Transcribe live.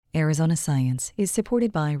Arizona Science is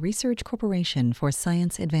supported by Research Corporation for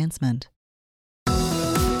Science Advancement.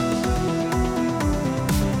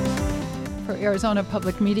 For Arizona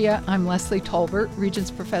Public Media, I'm Leslie Tolbert,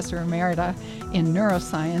 Regents Professor Emerita in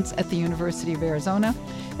Neuroscience at the University of Arizona,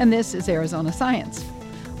 and this is Arizona Science.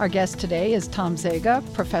 Our guest today is Tom Zega,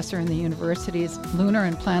 professor in the university's Lunar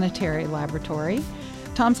and Planetary Laboratory.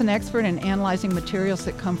 Tom's an expert in analyzing materials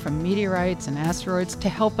that come from meteorites and asteroids to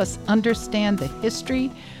help us understand the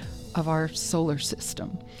history of our solar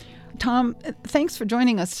system. Tom, thanks for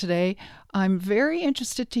joining us today. I'm very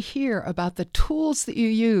interested to hear about the tools that you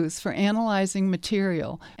use for analyzing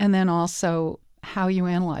material and then also how you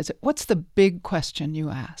analyze it. What's the big question you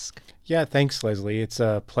ask? Yeah, thanks, Leslie. It's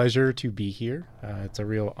a pleasure to be here. It's a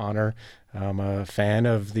real honor. I'm a fan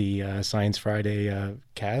of the Science Friday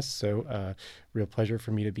cast, so real pleasure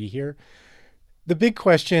for me to be here. The big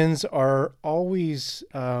questions are always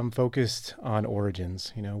focused on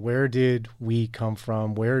origins. You know, where did we come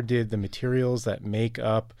from? Where did the materials that make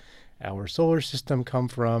up our solar system come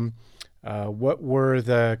from? What were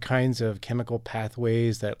the kinds of chemical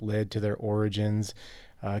pathways that led to their origins?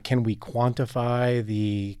 Can we quantify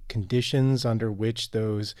the conditions under which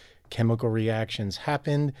those chemical reactions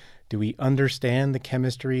happened? Do we understand the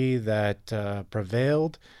chemistry that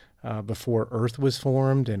prevailed before Earth was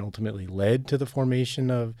formed and ultimately led to the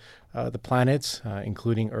formation of the planets,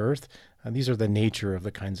 including Earth? These are the nature of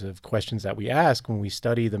the kinds of questions that we ask when we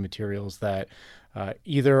study the materials that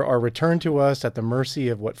either are returned to us at the mercy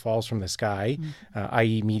of what falls from the sky,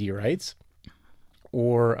 i.e. meteorites,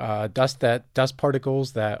 or dust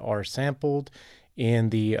particles that are sampled in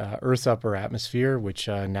the Earth's upper atmosphere, which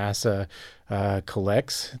NASA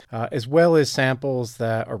collects, as well as samples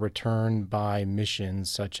that are returned by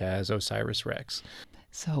missions such as OSIRIS-REx.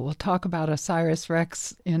 So we'll talk about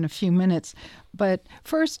OSIRIS-REx in a few minutes. But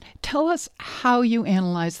first, tell us how you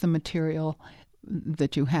analyze the material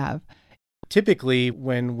that you have. Typically,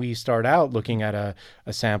 when we start out looking at a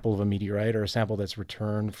sample of a meteorite or a sample that's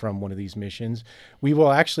returned from one of these missions, we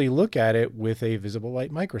will actually look at it with a visible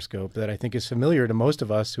light microscope that I think is familiar to most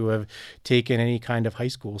of us who have taken any kind of high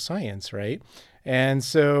school science, right? And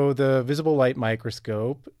so the visible light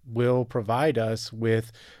microscope will provide us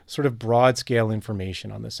with sort of broad scale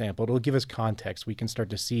information on the sample. It'll give us context. We can start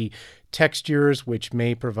to see textures, which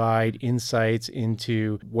may provide insights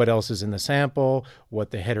into what else is in the sample, what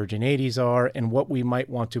the heterogeneities are, and what we might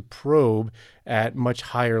want to probe at much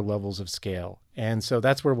higher levels of scale. And so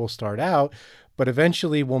that's where we'll start out. But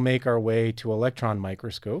eventually we'll make our way to electron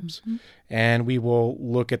microscopes, and we will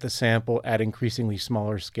look at the sample at increasingly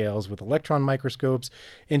smaller scales with electron microscopes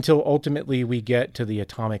until ultimately we get to the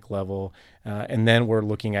atomic level, and then we're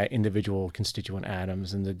looking at individual constituent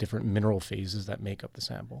atoms and the different mineral phases that make up the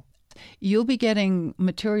sample. You'll be getting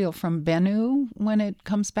material from Bennu when it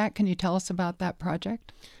comes back. Can you tell us about that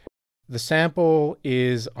project? The sample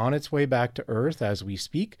is on its way back to Earth as we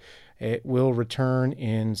speak. It will return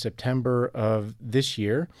in September of this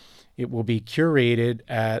year. It will be curated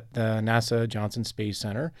at the NASA Johnson Space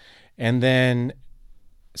Center, and then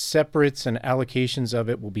separates and allocations of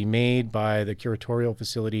it will be made by the curatorial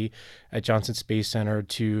facility at Johnson Space Center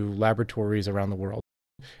to laboratories around the world.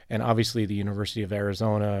 And obviously, the University of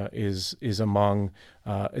Arizona is among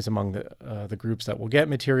the groups that will get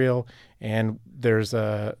material. And there's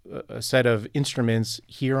a set of instruments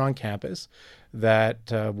here on campus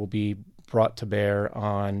that will be brought to bear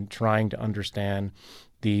on trying to understand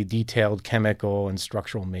the detailed chemical and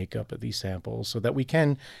structural makeup of these samples so that we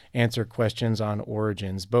can answer questions on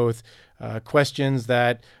origins, both questions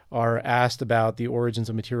that are asked about the origins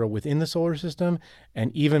of material within the solar system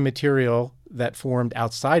and even material that formed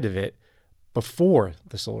outside of it before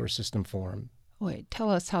the solar system formed. Wait,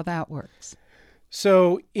 tell us how that works.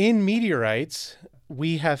 So in meteorites,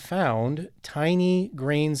 we have found tiny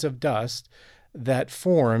grains of dust that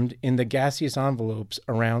formed in the gaseous envelopes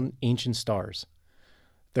around ancient stars.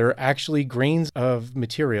 They're actually grains of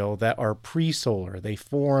material that are pre-solar. They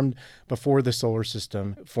formed before the solar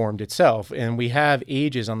system formed itself. And we have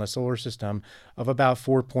ages on the solar system of about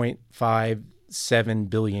 4.57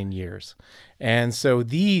 billion years. And so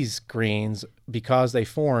these grains, because they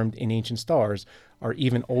formed in ancient stars, are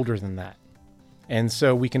even older than that. And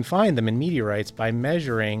so we can find them in meteorites by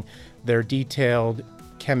measuring their detailed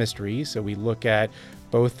chemistry. So we look at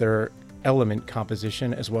both their element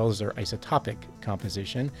composition as well as their isotopic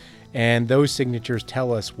composition. And those signatures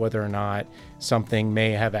tell us whether or not something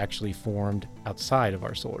may have actually formed outside of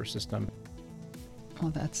our solar system.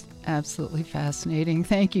 Oh, that's absolutely fascinating.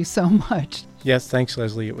 Thank you so much. Yes, thanks,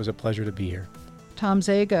 Leslie. It was a pleasure to be here. Tom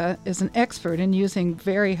Zega is an expert in using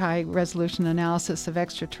very high-resolution analysis of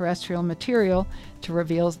extraterrestrial material to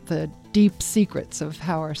reveal the deep secrets of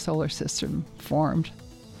how our solar system formed.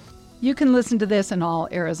 You can listen to this and all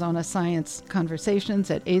Arizona Science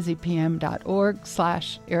conversations at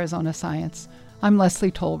azpm.org/Arizona Science. I'm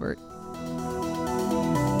Leslie Tolbert.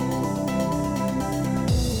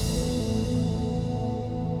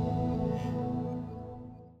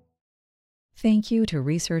 Thank you to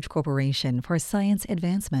Research Corporation for Science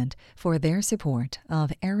Advancement for their support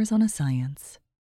of Arizona Science.